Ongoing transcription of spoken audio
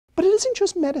But it isn't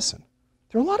just medicine.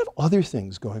 There are a lot of other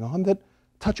things going on that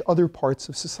touch other parts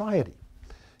of society.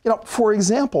 For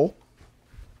example,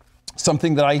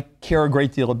 something that I care a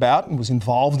great deal about and was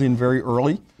involved in very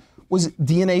early was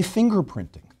DNA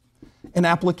fingerprinting. An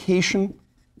application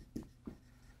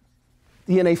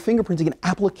to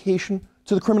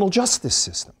the criminal justice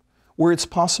system, where it's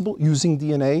possible, using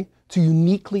DNA, to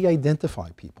uniquely identify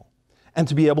people and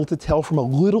to be able to tell from a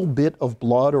little bit of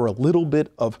blood or a little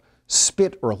bit of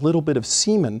spit or a little bit of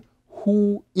semen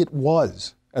who it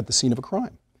was at the scene of a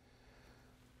crime.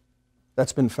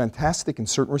 That's been fantastic in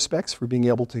certain respects for being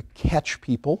able to catch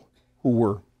people who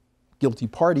were guilty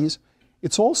parties.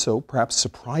 It's also, perhaps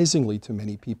surprisingly to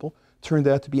many people, turned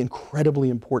out to be incredibly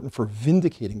important for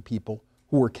vindicating people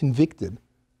who were convicted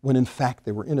when in fact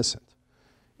they were innocent.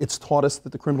 It's taught us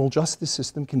that the criminal justice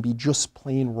system can be just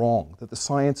plain wrong, that the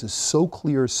science is so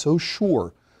clear, so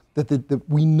sure, that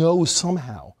we know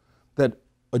somehow that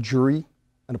a jury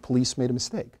and a police made a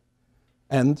mistake.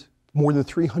 And more than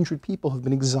 300 people have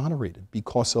been exonerated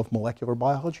because of molecular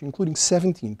biology, including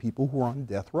 17 people who are on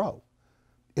death row.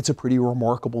 It's a pretty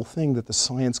remarkable thing that the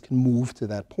science can move to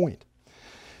that point.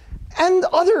 And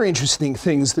other interesting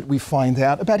things that we find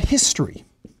out about history.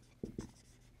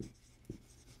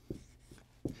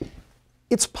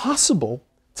 It's possible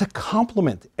to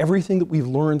complement everything that we've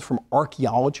learned from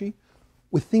archaeology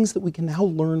with things that we can now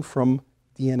learn from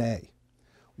DNA.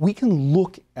 We can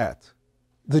look at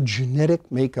the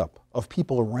genetic makeup of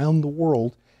people around the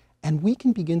world, and we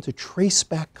can begin to trace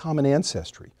back common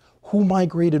ancestry. Who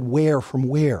migrated where from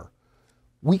where?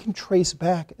 We can trace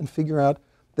back and figure out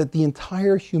that the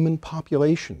entire human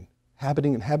population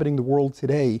inhabiting the world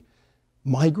today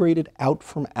migrated out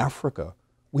from Africa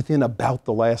within about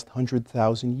the last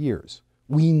 100,000 years.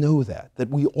 We know that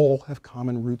we all have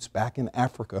common roots back in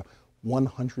Africa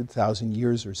 100,000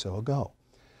 years or so ago.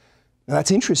 Now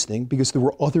that's interesting because there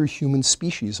were other human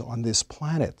species on this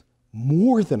planet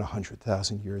more than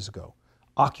 100,000 years ago,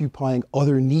 occupying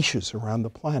other niches around the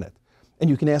planet. And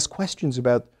you can ask questions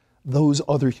about those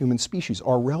other human species,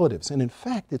 our relatives. And in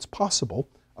fact, it's possible,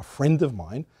 a friend of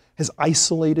mine has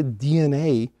isolated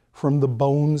DNA from the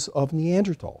bones of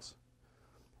Neanderthals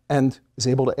and is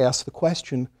able to ask the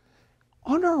question,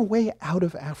 on our way out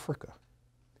of Africa,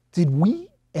 did we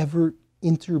ever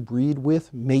interbreed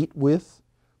with, mate with,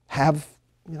 have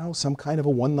some kind of a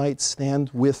one-night stand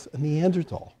with a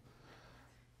Neanderthal?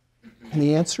 And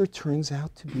the answer turns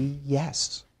out to be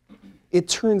yes. It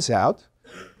turns out,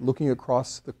 looking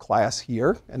across the class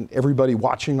here and everybody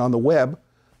watching on the web,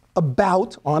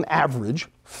 about, on average,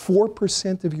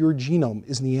 4% of your genome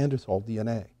is Neanderthal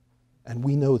DNA. And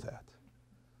we know that.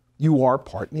 You are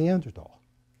part Neanderthal.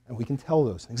 And we can tell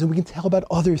those things. And we can tell about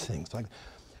other things. I've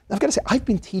got to say, I've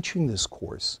been teaching this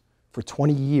course for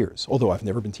 20 years, although I've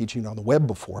never been teaching it on the web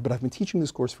before, but I've been teaching this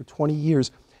course for 20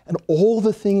 years. And all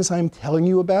the things I'm telling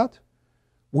you about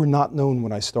were not known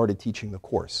when I started teaching the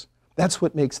course. That's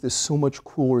what makes this so much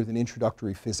cooler than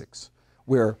introductory physics,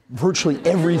 where virtually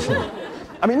everything,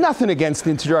 I mean, nothing against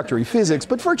introductory physics,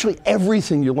 but virtually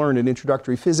everything you learn in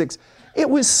introductory physics, it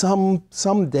was some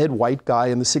dead white guy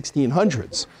in the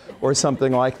 1600s or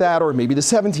something like that, or maybe the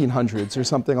 1700s or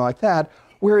something like that,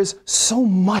 whereas so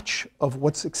much of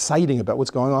what's exciting about what's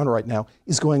going on right now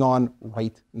is going on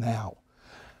right now.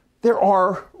 There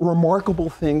are remarkable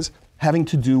things having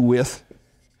to do with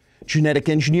genetic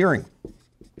engineering.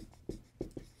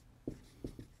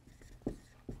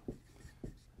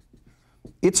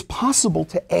 It's possible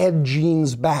to add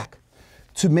genes back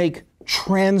to make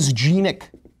transgenic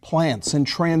plants and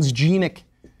transgenic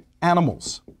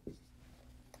animals.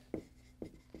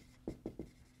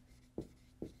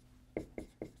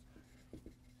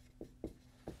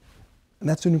 And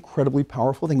that's an incredibly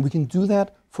powerful thing. We can do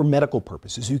that for medical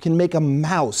purposes. You can make a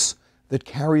mouse that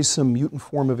carries some mutant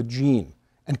form of a gene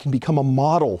and can become a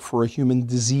model for a human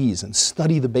disease and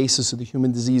study the basis of the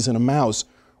human disease in a mouse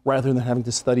rather than having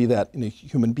to study that in a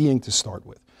human being to start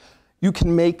with. You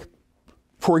can make,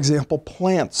 for example,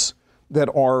 plants that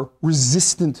are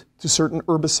resistant to certain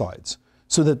herbicides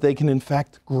so that they can in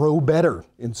fact grow better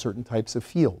in certain types of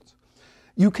fields.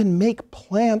 You can make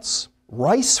plants,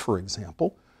 rice for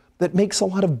example, that makes a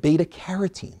lot of beta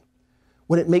carotene.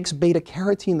 When it makes beta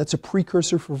carotene, that's a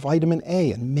precursor for vitamin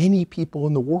A, and many people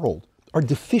in the world are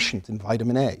deficient in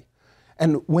vitamin A.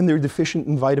 And when they're deficient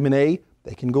in vitamin A,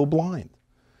 they can go blind.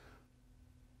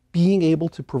 Being able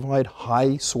to provide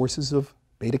high sources of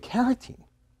beta carotene,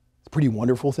 it's a pretty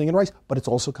wonderful thing in rice, but it's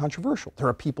also controversial. There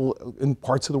are people in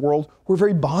parts of the world who are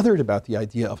very bothered about the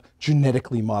idea of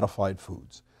genetically modified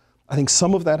foods. I think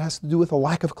some of that has to do with a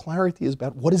lack of clarity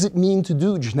about what does it mean to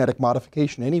do genetic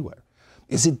modification anywhere.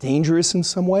 Is it dangerous in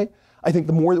some way? I think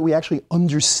the more that we actually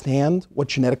understand what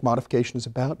genetic modification is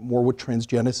about, more what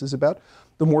transgenics is about,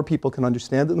 the more people can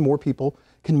understand it, the more people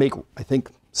can make, I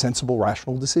think, sensible,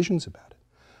 rational decisions about it.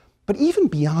 But even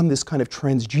beyond this kind of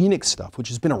transgenic stuff, which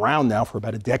has been around now for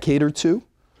about a decade or two,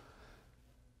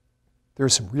 there are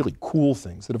some really cool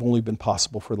things that have only been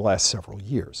possible for the last several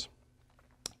years.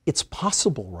 It's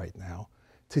possible right now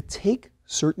to take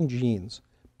certain genes,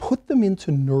 put them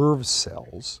into nerve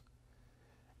cells,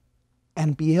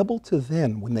 and be able to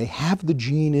then, when they have the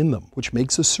gene in them, which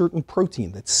makes a certain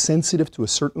protein that's sensitive to a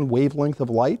certain wavelength of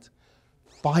light,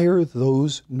 fire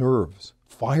those nerves,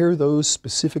 fire those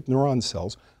specific neuron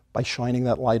cells by shining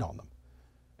that light on them.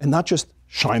 And not just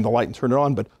shine the light and turn it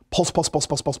on, but pulse, pulse, pulse,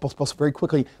 pulse, pulse, pulse, pulse very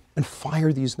quickly and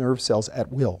fire these nerve cells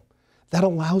at will. That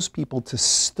allows people to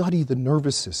study the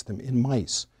nervous system in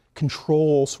mice, control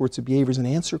all sorts of behaviors, and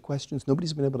answer questions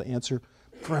nobody's been able to answer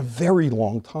for a very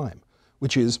long time,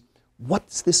 which is,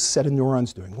 what's this set of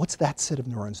neurons doing? What's that set of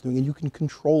neurons doing? And you can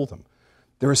control them.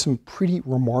 There are some pretty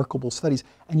remarkable studies.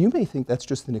 And you may think that's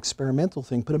just an experimental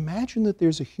thing, but imagine that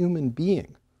there's a human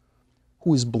being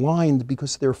who is blind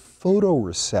because their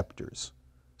photoreceptors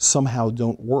somehow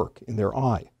don't work in their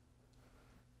eye.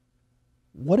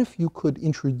 What if you could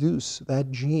introduce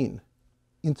that gene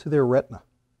into their retina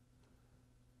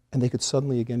and they could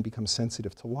suddenly again become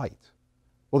sensitive to light?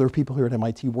 Well, there are people here at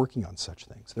MIT working on such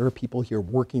things. There are people here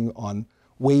working on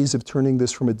ways of turning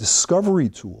this from a discovery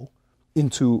tool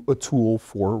into a tool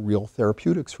for real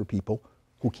therapeutics for people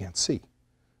who can't see.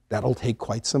 That'll take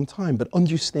quite some time, but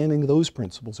understanding those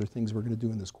principles are things we're going to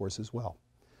do in this course as well.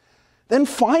 Then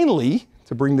finally,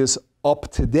 to bring this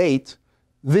up to date,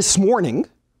 this morning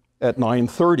at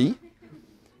 9:30,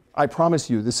 I promise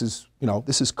you this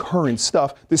is current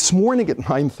stuff. This morning at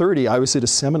 9:30, I was at a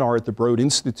seminar at the Broad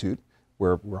Institute,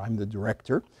 where I'm the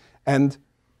director, and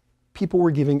people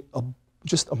were giving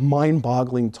just a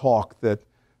mind-boggling talk that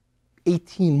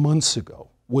 18 months ago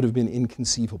would have been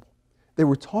inconceivable. They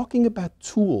were talking about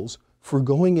tools for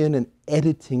going in and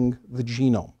editing the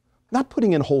genome. Not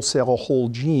putting in wholesale a whole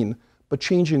gene, but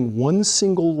changing one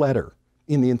single letter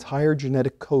in the entire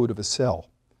genetic code of a cell.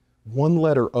 One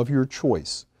letter of your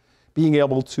choice. Being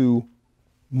able to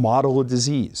model a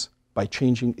disease by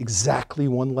changing exactly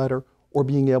one letter, or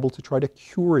being able to try to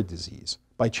cure a disease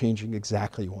by changing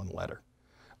exactly one letter.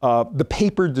 The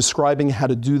paper describing how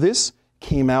to do this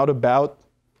came out about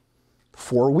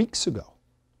 4 weeks ago.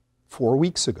 4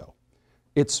 weeks ago.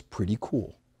 It's pretty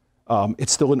cool.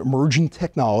 It's still an emerging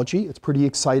technology. It's pretty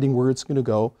exciting where it's going to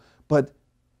go. But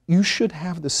you should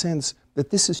have the sense that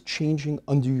this is changing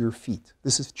under your feet.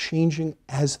 This is changing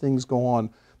as things go on.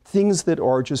 Things that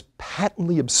are just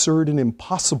patently absurd and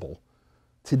impossible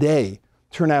today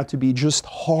turn out to be just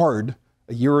hard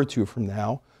a year or two from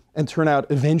now, and turn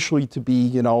out eventually to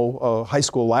be, a high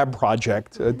school lab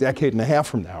project a decade and a half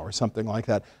from now or something like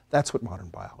that. That's what modern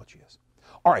biology is.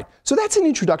 All right, so that's an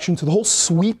introduction to the whole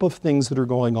sweep of things that are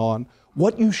going on,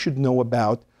 what you should know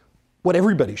about, what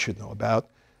everybody should know about,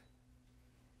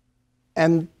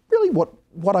 and really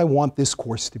what I want this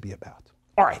course to be about.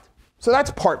 All right, so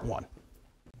that's part one.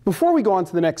 Before we go on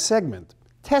to the next segment,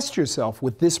 test yourself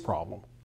with this problem.